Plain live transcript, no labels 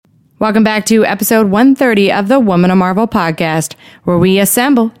Welcome back to episode 130 of the Woman of Marvel podcast, where we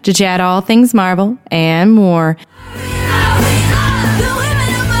assemble to chat all things Marvel and more.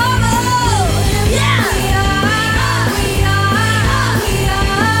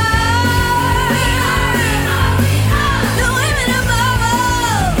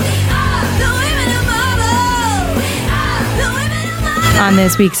 On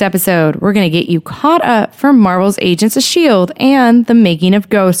this week's episode, we're going to get you caught up for Marvel's Agents of S.H.I.E.L.D. and the making of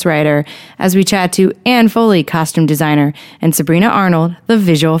Ghost Rider as we chat to Anne Foley, costume designer, and Sabrina Arnold, the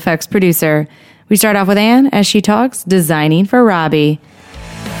visual effects producer. We start off with Anne as she talks designing for Robbie.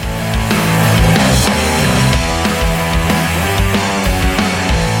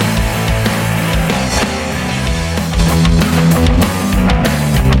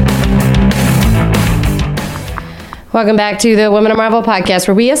 Welcome back to the Women of Marvel podcast,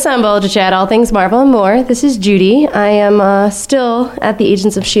 where we assemble to chat all things Marvel and more. This is Judy. I am still at the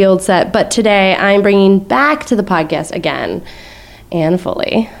Agents of S.H.I.E.L.D. set, but today I'm bringing back to the podcast again Anne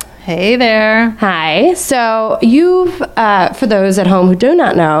Foley. Hey there. Hi. So you've, for those at home who do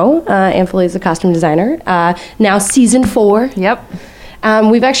not know, Anne Foley is a costume designer. Now season 4. Yep.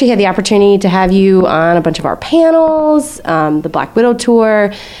 We've actually had the opportunity to have you on a bunch of our panels, the Black Widow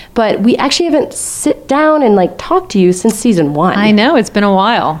tour, but we actually haven't sit down and talked to you since season 1. I know, it's been a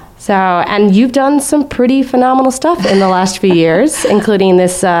while. So, and you've done some pretty phenomenal stuff in the last few years, including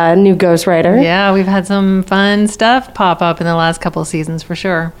this new Ghost Rider. Yeah, we've had some fun stuff pop up in the last couple of seasons for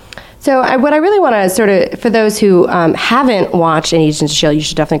sure. So what I really want to sort of, for those who haven't watched any Agents of S.H.I.E.L.D., you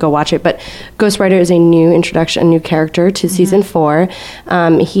should definitely go watch it. But Ghost Rider is a new introduction, a new character to season 4.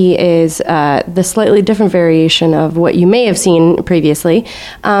 He is the slightly different variation of what you may have seen previously.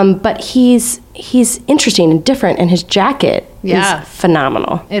 But he's interesting and different, and his jacket is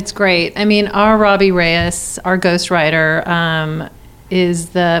phenomenal. It's great. I mean, our Robbie Reyes, our Ghost Rider, is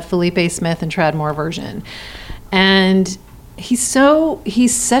the Felipe Smith and Tradmore version. And he's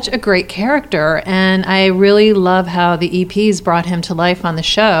such a great character, and I really love how the EPs brought him to life on the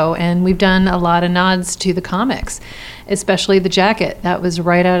show, and we've done a lot of nods to the comics, especially the jacket. That was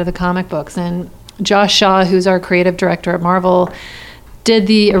right out of the comic books, and Josh Shaw, who's our creative director at Marvel, did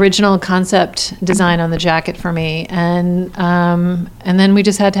the original concept design on the jacket for me, and then we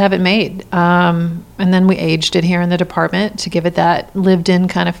just had to have it made, and then we aged it here in the department to give it that lived-in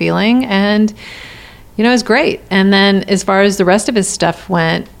kind of feeling, and it was great. And then as far as the rest of his stuff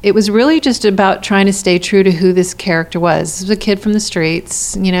went, it was really just about trying to stay true to who this character was. This was a kid from the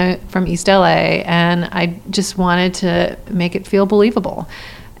streets, from East LA, and I just wanted to make it feel believable.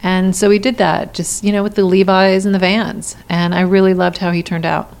 And so we did that, just, with the Levi's and the Vans. And I really loved how he turned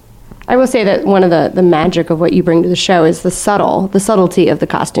out. I will say that one of the magic of what you bring to the show is the subtlety of the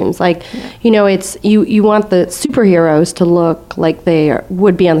costumes. It's you want the superheroes to look like they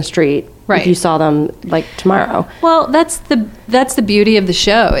would be on the street. Right. If you saw them tomorrow. Well, that's the beauty of the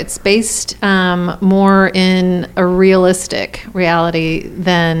show. It's based more in a realistic reality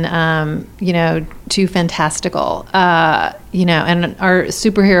than too fantastical. And our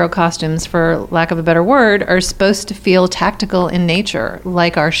superhero costumes, for lack of a better word, are supposed to feel tactical in nature,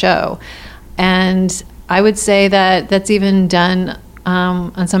 like our show. And I would say that that's even done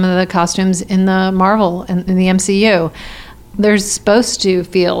on some of the costumes in the Marvel and in the MCU. They're supposed to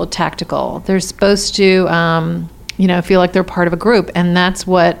feel tactical. They're supposed to, feel like they're part of a group. And that's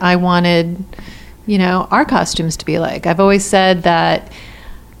what I wanted, our costumes to be like. I've always said that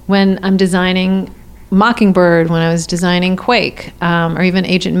when I'm designing Mockingbird, when I was designing Quake, or even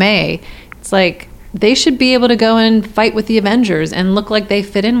Agent May, it's like they should be able to go and fight with the Avengers and look like they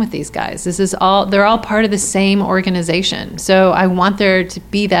fit in with these guys. They're all part of the same organization. So I want there to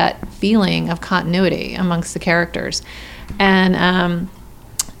be that feeling of continuity amongst the characters. And, and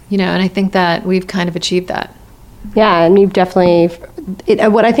I think that we've kind of achieved that. Yeah, and you've definitely...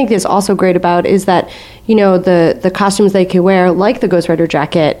 what I think is also great about is that, the costumes they can wear, like the Ghost Rider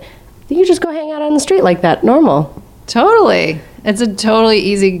jacket, you just go hang out on the street like that, normal. Totally. It's a totally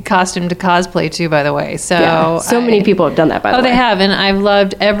easy costume to cosplay too, by the way. So yeah, many people have done that, by the way. Oh, they have, and I've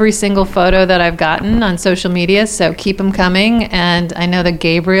loved every single photo that I've gotten on social media, so keep them coming. And I know that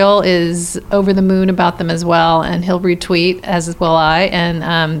Gabriel is over the moon about them as well, and he'll retweet, as will I,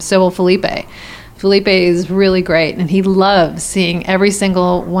 and so will Felipe. Felipe is really great, and he loves seeing every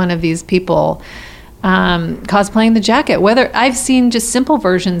single one of these people cosplaying the jacket. Whether I've seen just simple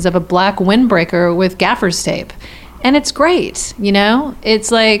versions of a black windbreaker with gaffer's tape. And it's great,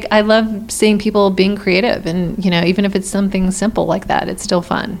 It's like, I love seeing people being creative. And, even if it's something simple like that, it's still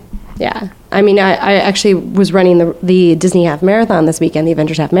fun. Yeah. I mean, I actually was running the Disney Half Marathon this weekend, the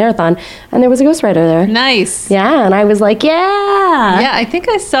Avengers Half Marathon, and there was a ghostwriter there. Nice. Yeah, and I was like, yeah. Yeah, I think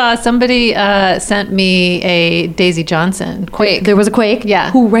I saw somebody sent me a Daisy Johnson Quake. There was a Quake?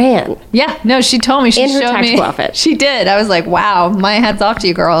 Yeah. Who ran? Yeah, no, she told me. She In her showed tactical me. outfit. She did. I was like, wow, my hat's off to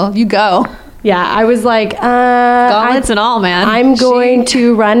you, girl. You go. Yeah, I was like, gauntlets and all, man. I'm going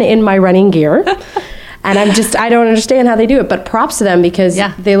to run in my running gear. And I don't understand how they do it, but props to them because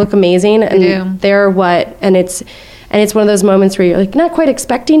they look amazing and they're it's one of those moments where you're like not quite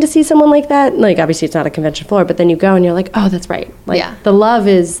expecting to see someone like that. Like obviously it's not a convention floor, but then you go and you're like, oh, that's right. Like the love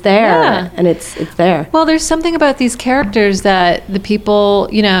is there and it's there. Well, there's something about these characters that the people,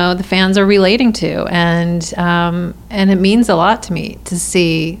 the fans are relating to, and it means a lot to me to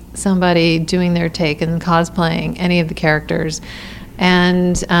see somebody doing their take and cosplaying any of the characters,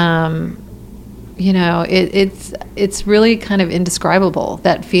 and it's really kind of indescribable,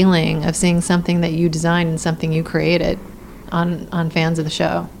 that feeling of seeing something that you designed and something you created on fans of the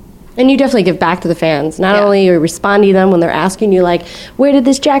show. And you definitely give back to the fans. Not only are you responding to them when they're asking you, like, where did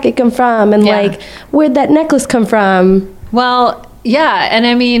this jacket come from? And, like, where'd that necklace come from? Well, yeah. And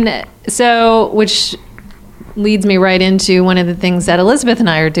I mean, which leads me right into one of the things that Elizabeth and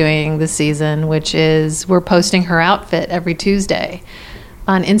I are doing this season, which is we're posting her outfit every Tuesday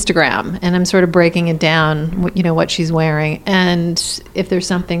on Instagram, and I'm sort of breaking it down, what she's wearing, and if there's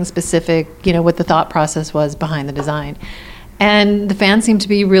something specific, what the thought process was behind the design. And the fans seem to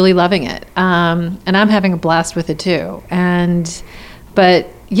be really loving it, and I'm having a blast with it too. But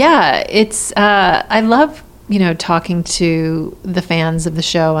yeah, it's I love talking to the fans of the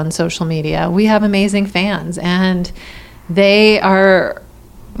show on social media. We have amazing fans, and they are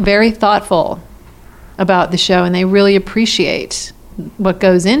very thoughtful about the show, and they really appreciate what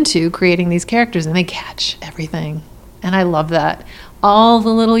goes into creating these characters, and they catch everything, and I love that. All the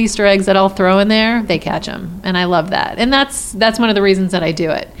little Easter eggs that I'll throw in there, they catch them, and I love that. And that's one of the reasons that I do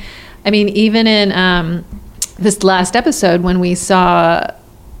it. I mean, even in this last episode when we saw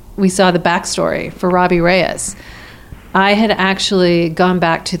the backstory for Robbie Reyes, I had actually gone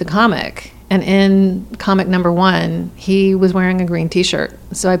back to the comic, and in comic number 1 he was wearing a green t-shirt,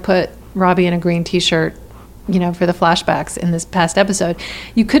 so I put Robbie in a green t-shirt for the flashbacks in this past episode.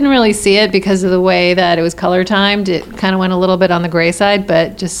 You couldn't really see it because of the way that it was color timed. It kind of went a little bit on the gray side,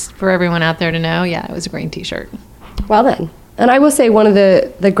 but just for everyone out there to know, it was a green t-shirt. Well then. And I will say one of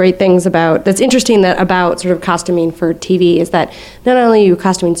the great things that's interesting about sort of costuming for TV is that not only are you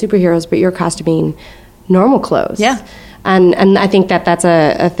costuming superheroes, but you're costuming normal clothes. Yeah. And I think that's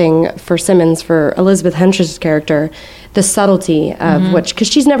a thing for Simmons, for Elizabeth Hench's character, the subtlety of which, because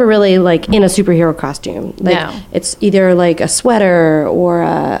she's never really like in a superhero costume. Like it's either like a sweater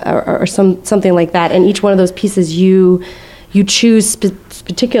or something like that, and each one of those pieces you choose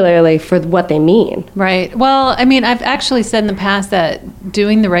particularly for what they mean. Right. Well, I mean, I've actually said in the past that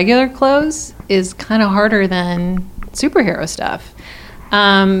doing the regular clothes is kind of harder than superhero stuff,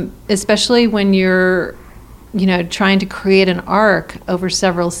 especially when you're trying to create an arc over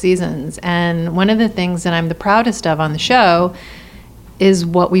several seasons. And one of the things that I'm the proudest of on the show is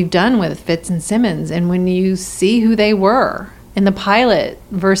what we've done with Fitz and Simmons. And when you see who they were in the pilot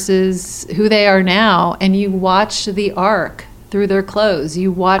versus who they are now, and you watch the arc through their clothes, you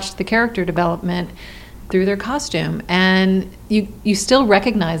watch the character development through their costume, and you still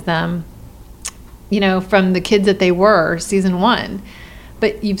recognize them, from the kids that they were season 1.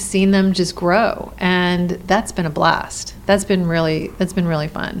 But you've seen them just grow, and that's been a blast. That's been really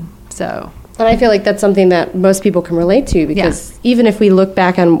fun. So, and I feel like that's something that most people can relate to, because even if we look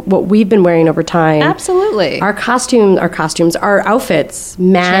back on what we've been wearing over time, absolutely, our outfits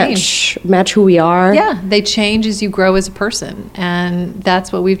match who we are. Yeah, they change as you grow as a person, and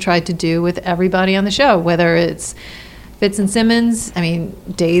that's what we've tried to do with everybody on the show, whether it's Fitz and Simmons. I mean,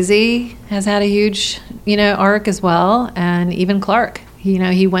 Daisy has had a huge, arc as well, and even Clark.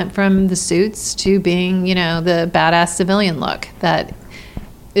 He went from the suits to being, the badass civilian look that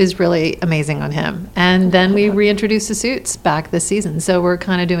is really amazing on him. And then we reintroduced the suits back this season. So we're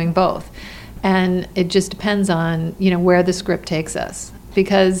kind of doing both. And it just depends on, where the script takes us.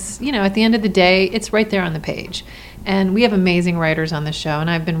 Because, at the end of the day, it's right there on the page. And we have amazing writers on the show.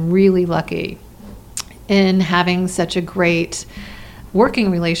 And I've been really lucky in having such a great working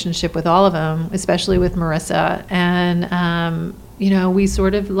relationship with all of them, especially with Marissa. And, we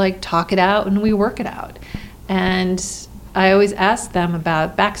sort of like talk it out and we work it out. And I always ask them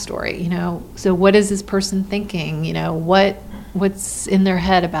about backstory, so what is this person thinking? What's in their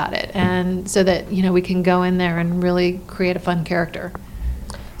head about it? And so that, we can go in there and really create a fun character.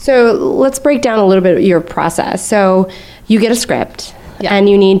 So let's break down a little bit your process. So you get a script. Yeah. and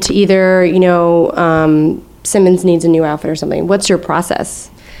you need to either, Simmons needs a new outfit or something. What's your process?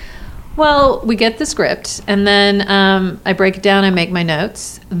 Well, we get the script, and then I break it down. I make my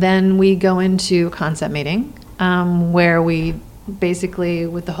notes. Then we go into a concept meeting where we basically,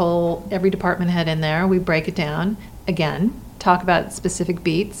 with every department head in there, we break it down again, talk about specific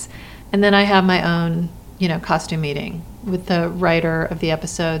beats, and then I have my own, costume meeting with the writer of the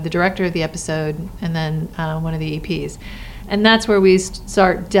episode, the director of the episode, and then one of the EPs. And that's where we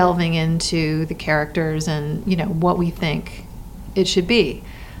start delving into the characters and, what we think it should be.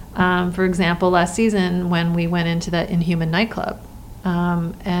 For example, last season when we went into that Inhuman nightclub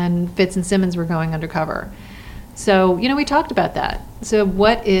and Fitz and Simmons were going undercover. So, we talked about that. So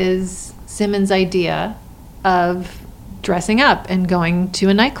what is Simmons' idea of dressing up and going to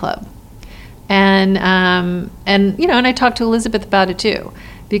a nightclub? And I talked to Elizabeth about it too,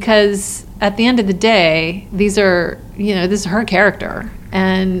 because at the end of the day, this is her character,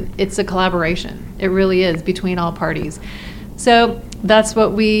 and it's a collaboration. It really is between all parties. So that's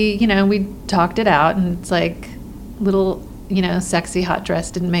what we talked it out, and it's like little, sexy hot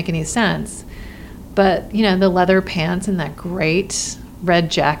dress didn't make any sense. But, the leather pants and that great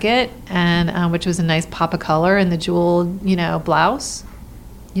red jacket, and which was a nice pop of color, and the jeweled, blouse,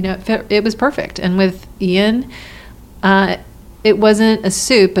 it was perfect. And with Ian, it wasn't a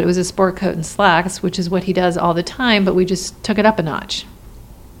suit, but it was a sport coat and slacks, which is what he does all the time, but we just took it up a notch.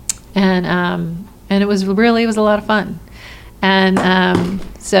 And it was a lot of fun. And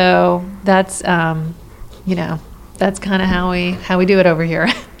so that's, that's kind of how we do it over here.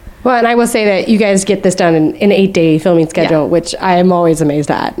 Well, and I will say that you guys get this done in an 8-day filming schedule, which I am always amazed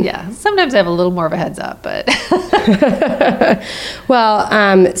at. Yeah. Sometimes I have a little more of a heads up, but.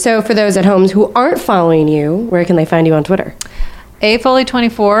 Well, so for those at home who aren't following you, where can they find you on Twitter?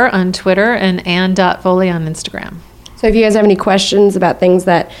 Foley24 on Twitter and Ann.Foley on Instagram. So if you guys have any questions about things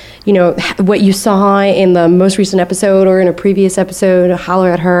that, what you saw in the most recent episode or in a previous episode, holler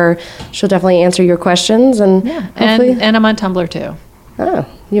at her. She'll definitely answer your questions. And hopefully... and I'm on Tumblr too. Oh,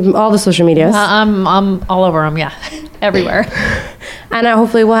 you have all the social medias. I'm all over them, yeah. Everywhere. And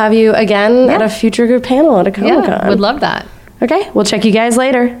hopefully we'll have you again at a future group panel at a Comic-Con. Yeah, would love that. Okay, we'll check you guys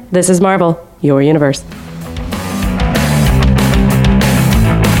later. This is Marvel, your universe.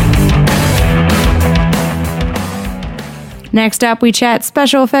 Next up, we chat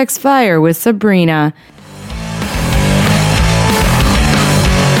special effects fire with Sabrina.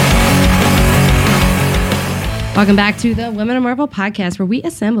 Welcome back to the Women of Marvel podcast, where we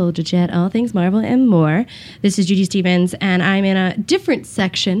assemble to chat all things Marvel and more. This is Judy Stevens, and I'm in a different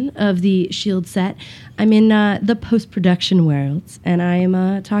section of the S.H.I.E.L.D. set. I'm in the post-production world, and I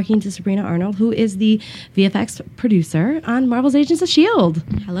am talking to Sabrina Arnold, who is the VFX producer on Marvel's Agents of S.H.I.E.L.D.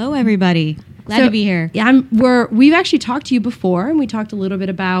 Hello, everybody. Glad to be here. Yeah, we've actually talked to you before, and we talked a little bit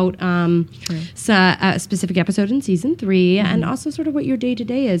about a specific episode in season 3, and also sort of what your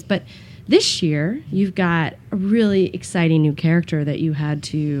day-to-day is. But this year, you've got a really exciting new character that you had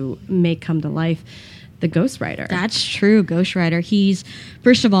to make come to life, the Ghost Rider. That's true, Ghost Rider. He's,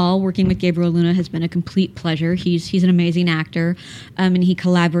 first of all, working with Gabriel Luna has been a complete pleasure. He's an amazing actor, and he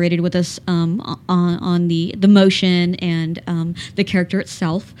collaborated with us on the motion and the character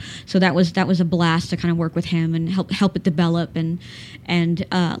itself. So that was a blast to kind of work with him and help it develop. And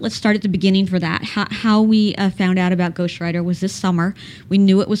let's start at the beginning for that. How we found out about Ghost Rider was this summer. We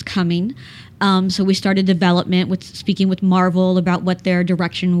knew it was coming. So we started development speaking with Marvel about what their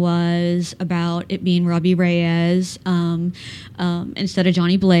direction was, about it being Robbie Reyes instead of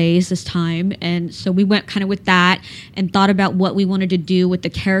Johnny Blaze this time. And so we went kind of with that and thought about what we wanted to do with the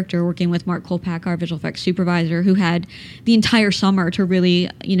character, working with Mark Kolpak, our visual effects supervisor, who had the entire summer to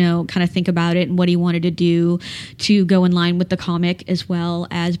really, kind of think about it and what he wanted to do to go in line with the comic as well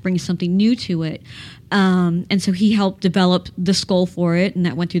as bring something new to it. And so he helped develop the skull for it, and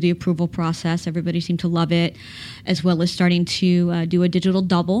that went through the approval process. Everybody seemed to love it, as well as starting to do a digital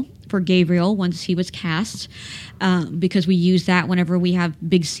double for Gabriel once he was cast, because we use that whenever we have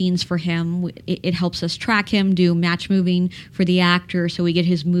big scenes for him. It helps us track him, do match moving for the actor, so we get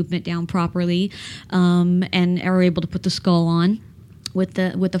his movement down properly, and are able to put the skull on with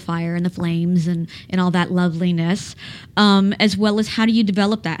the fire and the flames and all that loveliness, as well as how do you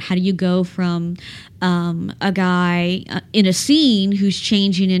develop that? How do you go from a guy in a scene who's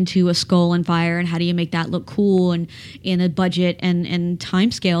changing into a skull and fire, and how do you make that look cool and in a budget and time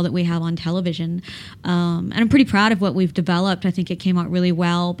scale that we have on television? And I'm pretty proud of what we've developed. I think it came out really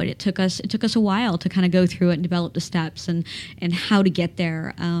well, but it took us a while to kind of go through it and develop the steps and how to get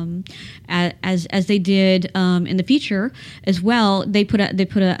there. As they did in the feature as well, they put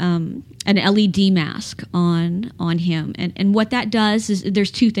a an LED mask on him, and what that does is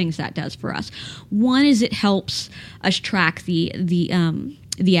there's two things that does for us. One is it helps us track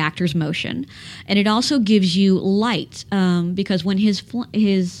the actor's motion, and it also gives you light, because when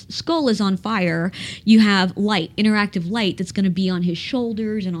his skull is on fire, you have light, interactive light that's going to be on his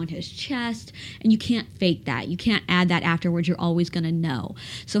shoulders and on his chest, and you can't fake that. You can't add that afterwards. You're always going to know.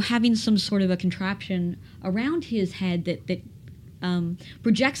 So having some sort of a contraption around his head that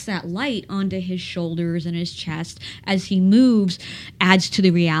projects that light onto his shoulders and his chest as he moves adds to the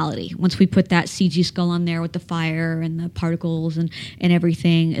reality. Once we put that CG skull on there with the fire and the particles and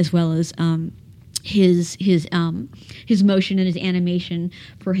everything, as well as his motion and his animation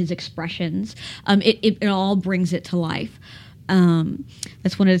for his expressions, it all brings it to life.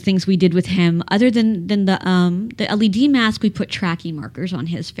 That's one of the things we did with him. Other than the LED mask, we put tracking markers on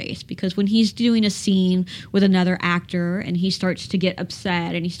his face, because when he's doing a scene with another actor and he starts to get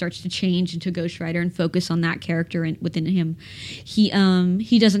upset and he starts to change into Ghost Rider and focus on that character within him,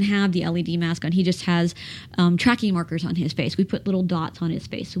 he doesn't have the LED mask on. He just has tracking markers on his face. We put little dots on his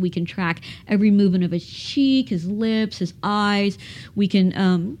face so we can track every movement of his cheek, his lips, his eyes. We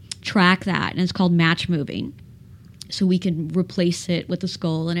can track that, and it's called match moving. So we can replace it with the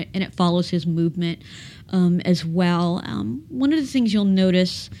skull, and it follows his movement as well. One of the things you'll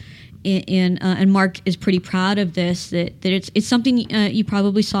notice and Mark is pretty proud of this, that it's something you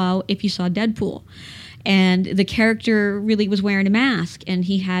probably saw if you saw Deadpool. And the character really was wearing a mask, and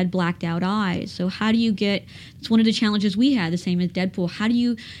he had blacked out eyes. So how do you it's one of the challenges we had, the same as Deadpool. How do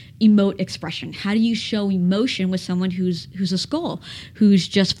you emote expression? How do you show emotion with someone who's a skull, who's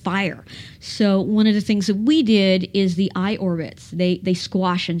just fire? So one of the things that we did is the eye orbits. They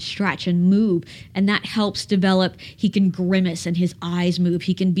squash and stretch and move, and that helps develop. He can grimace and his eyes move.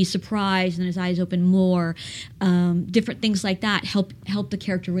 He can be surprised and his eyes open more. Different things like that help the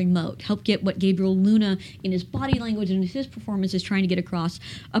character emote, help get what Gabriel Luna in his body language and his performance is trying to get across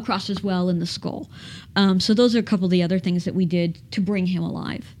as well in the skull. So those are a couple of the other things that we did to bring him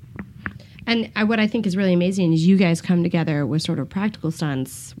alive. And what I think is really amazing is you guys come together with sort of practical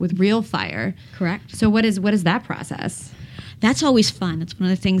stunts with real fire. Correct. So what is that process? That's always fun. That's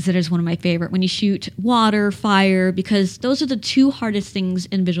one of the things that is one of my favorite, when you shoot water, fire, because those are the two hardest things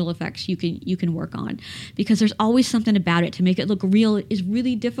in visual effects you can work on, because there's always something about it. To make it look real is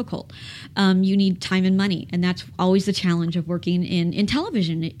really difficult. You need time and money, and that's always the challenge of working in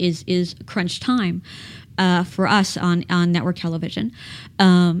television is crunch time. For us on network television.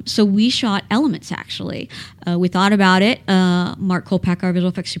 So we shot elements, actually. We thought about it. Mark Kolpak, our visual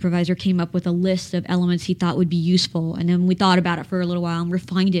effects supervisor, came up with a list of elements he thought would be useful. And then we thought about it for a little while and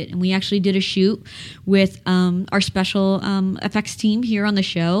refined it. And we actually did a shoot with our special effects team here on the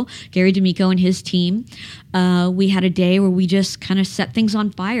show, Gary D'Amico and his team. We had a day where we just kind of set things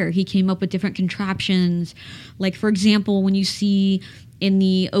on fire. He came up with different contraptions. Like, for example, when you see in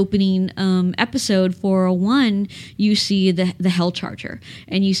the opening episode 401, you see the Hell Charger,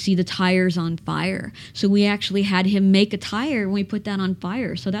 and you see the tires on fire. So we actually had him make a tire and we put that on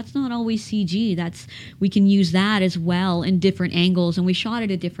fire. So that's not always CG. We can use that as well in different angles, and we shot it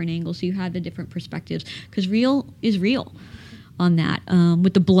at different angles, so you had the different perspectives, because real is real on that.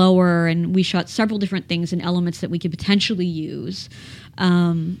 With the blower, and we shot several different things and elements that we could potentially use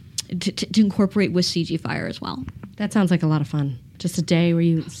to incorporate with CG fire as well. That sounds like a lot of fun. Just a day where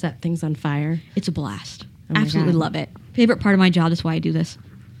you set things on fire. It's a blast. Oh my Absolutely God. love it. Favorite part of my job. That's why I do this.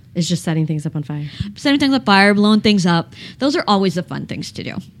 It's just setting things up on fire. Setting things on fire, blowing things up. Those are always the fun things to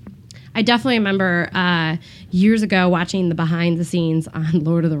do. I definitely remember years ago watching the behind the scenes on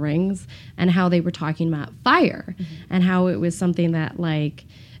Lord of the Rings and how they were talking about fire and how it was something that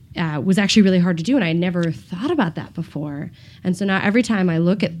was actually really hard to do, and I never thought about that before. And so now every time I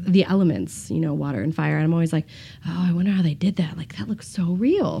look at the elements, water and fire, I'm always like, oh, I wonder how they did that. Like, that looks so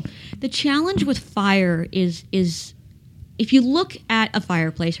real. The challenge with fire is if you look at a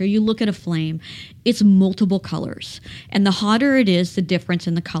fireplace or you look at a flame, it's multiple colors. And the hotter it is, the difference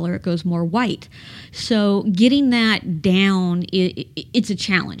in the color, it goes more white. So getting that down, it's a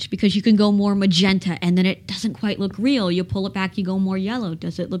challenge, because you can go more magenta and then it doesn't quite look real. You pull it back, you go more yellow.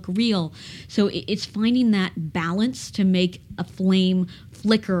 Does it look real? So it's finding that balance to make a flame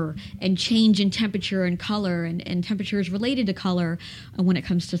flicker and change in temperature and color, and temperature is related to color when it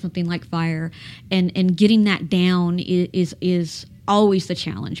comes to something like fire, and getting that down is always the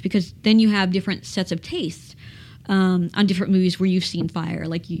challenge, because then you have different sets of tastes on different movies where you've seen fire,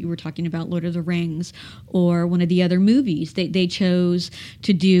 like you were talking about Lord of the Rings or one of the other movies. They chose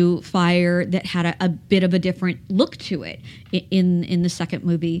to do fire that had a bit of a different look to it in the second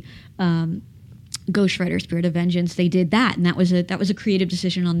movie. Ghost Rider: Spirit of Vengeance, they did that, and that was a creative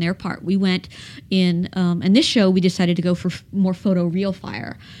decision on their part. We went in this show, we decided to go for more photo real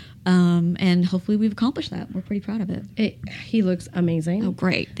fire, and hopefully we've accomplished that. We're pretty proud of it. He looks amazing. Oh,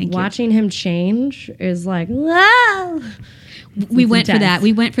 great! Thank you. Watching him change is like, wow. We went for that.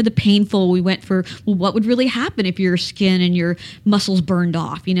 We went for the painful. We went for, well, what would really happen if your skin and your muscles burned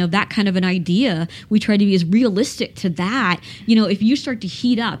off? That kind of an idea. We tried to be as realistic to that. If you start to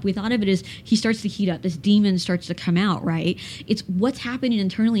heat up, we thought of it as he starts to heat up. This demon starts to come out, right? It's what's happening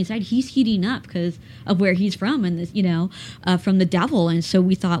internally inside. He's heating up because of where he's from and this, from the devil. And so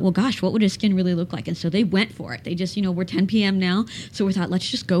we thought, well, gosh, what would his skin really look like? And so they went for it. They just, we're 10 p.m. now. So we thought, let's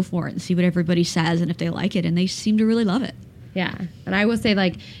just go for it and see what everybody says and if they like it. And they seem to really love it. Yeah. And I will say,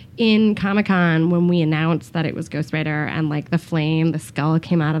 like, in Comic-Con, when we announced that it was Ghost Rider and, like, the skull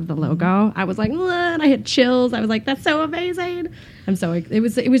came out of the logo, I was like, and I had chills. I was like, that's so amazing. It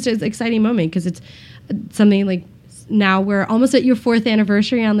was just an exciting moment because it's something like now we're almost at your 4th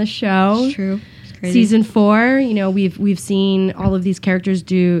anniversary on the show. It's true. It's crazy. Season 4, we've seen all of these characters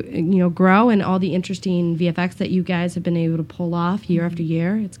grow and all the interesting VFX that you guys have been able to pull off year after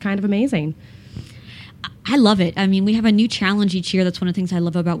year. It's kind of amazing. I love it. I mean, we have a new challenge each year. That's one of the things I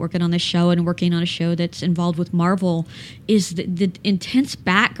love about working on this show and working on a show that's involved with Marvel is the intense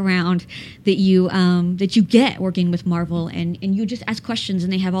background that you get working with Marvel, and you just ask questions,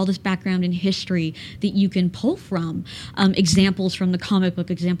 and they have all this background and history that you can pull from, examples from the comic book,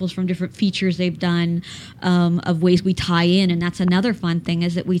 examples from different features they've done, of ways we tie in, and that's another fun thing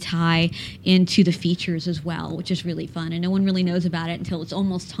is that we tie into the features as well, which is really fun, and no one really knows about it until it's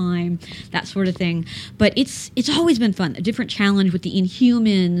almost time, that sort of thing. But it's always been fun. A different challenge with the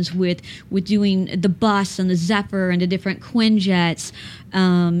Inhumans, with doing the bus and the Zephyr and the different Quinjets,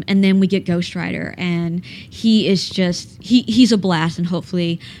 and then we get Ghost Rider, and he is just he's a blast, and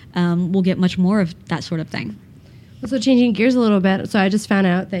hopefully we'll get much more of that sort of thing. So changing gears a little bit, so I just found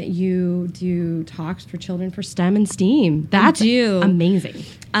out that you do talks for children for STEM and STEAM. That's amazing.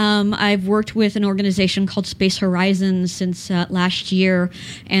 I've worked with an organization called Space Horizons since last year,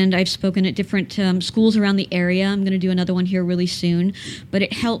 and I've spoken at different schools around the area. I'm going to do another one here really soon. But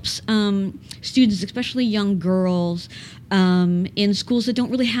it helps students, especially young girls, in schools that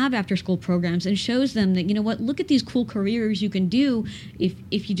don't really have after-school programs, and shows them that, look at these cool careers you can do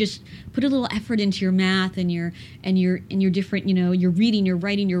if you just put a little effort into your math and your different, your reading, your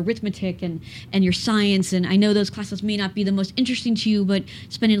writing, your arithmetic, and your science. And I know those classes may not be the most interesting to you, but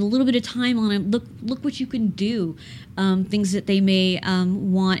spending a little bit of time on it, look what you can do, things that they may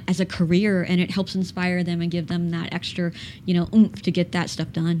want as a career, and it helps inspire them and give them that extra, oomph to get that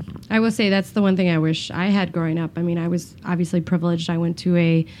stuff done. I will say that's the one thing I wish I had growing up. I mean, I was obviously privileged. I went to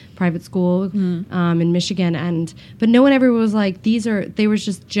a private school in Michigan, but no one ever was like, they were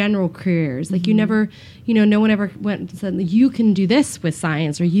just general careers. Like you never, no one ever went and said, you can do this with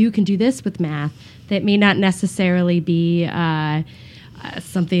science or you can do this with math. That may not necessarily be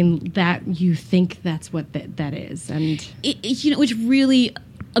something that you think that's what that is. And it's really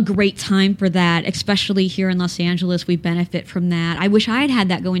a great time for that, especially here in Los Angeles. We benefit from that. I wish I had had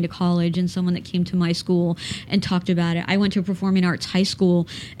that going to college and someone that came to my school and talked about it. I went to a performing arts high school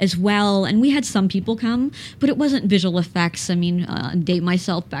as well, and we had some people come, but it wasn't visual effects. I mean, date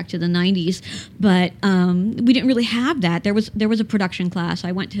myself back to the 90s, but we didn't really have that. There was a production class.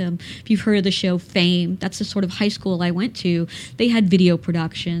 I went to, if you've heard of the show Fame, that's the sort of high school I went to. They had video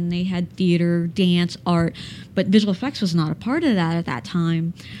production, they had theater, dance, art, but visual effects was not a part of that at that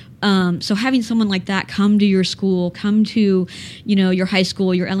time. So having someone like that come to your school, come to, your high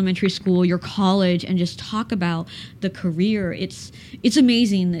school, your elementary school, your college, and just talk about the career, it's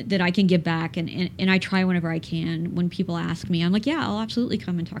amazing that I can give back, and I try whenever I can. When people ask me, I'm like, yeah, I'll absolutely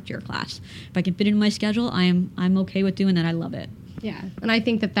come and talk to your class. If I can fit in my schedule, I'm okay with doing that. I love it. Yeah, and I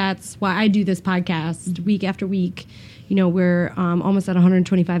think that's why I do this podcast week after week. We're almost at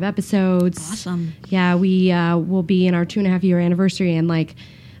 125 episodes. Awesome. Yeah, we will be in our 2.5-year anniversary, and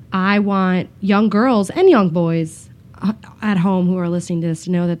I want young girls and young boys at home who are listening to this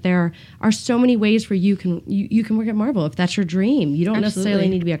to know that there are so many ways for you can work at Marvel if that's your dream. You don't necessarily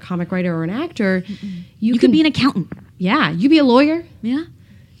need to be a comic writer or an actor. You can be an accountant. Yeah, you be a lawyer. Yeah,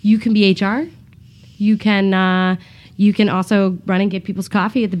 you can be HR. You can also run and get people's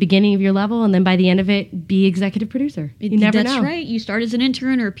coffee at the beginning of your level, and then by the end of it, be executive producer. You never know. That's right. You start as an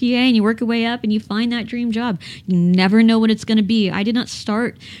intern or a PA, and you work your way up, and you find that dream job. You never know what it's going to be. I did not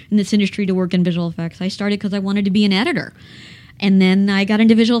start in this industry to work in visual effects. I started because I wanted to be an editor. And then I got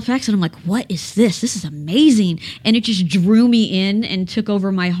into visual effects, and I'm like, what is this? This is amazing. And it just drew me in and took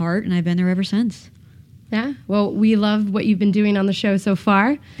over my heart, and I've been there ever since. Yeah. Well, we love what you've been doing on the show so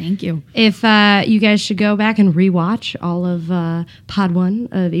far. Thank you. If you guys should go back and rewatch all of Pod 1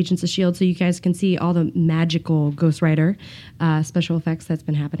 of Agents of S.H.I.E.L.D. so you guys can see all the magical Ghost Rider special effects that's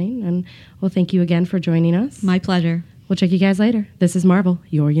been happening. And well, thank you again for joining us. My pleasure. We'll check you guys later. This is Marvel,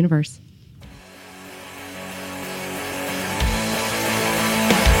 your universe.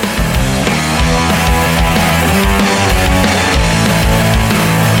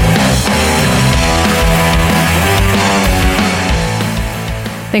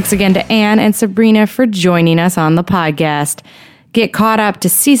 Thanks again to Anne and Sabrina for joining us on the podcast. Get caught up to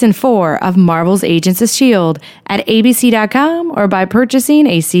Season 4 of Marvel's Agents of S.H.I.E.L.D. at abc.com or by purchasing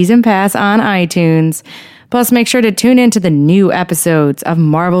a season pass on iTunes. Plus, make sure to tune in to the new episodes of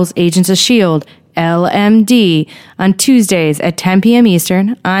Marvel's Agents of S.H.I.E.L.D. LMD on Tuesdays at 10 p.m.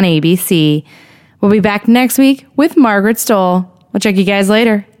 Eastern on ABC. We'll be back next week with Margaret Stoll. We'll check you guys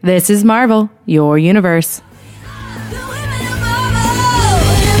later. This is Marvel, your universe.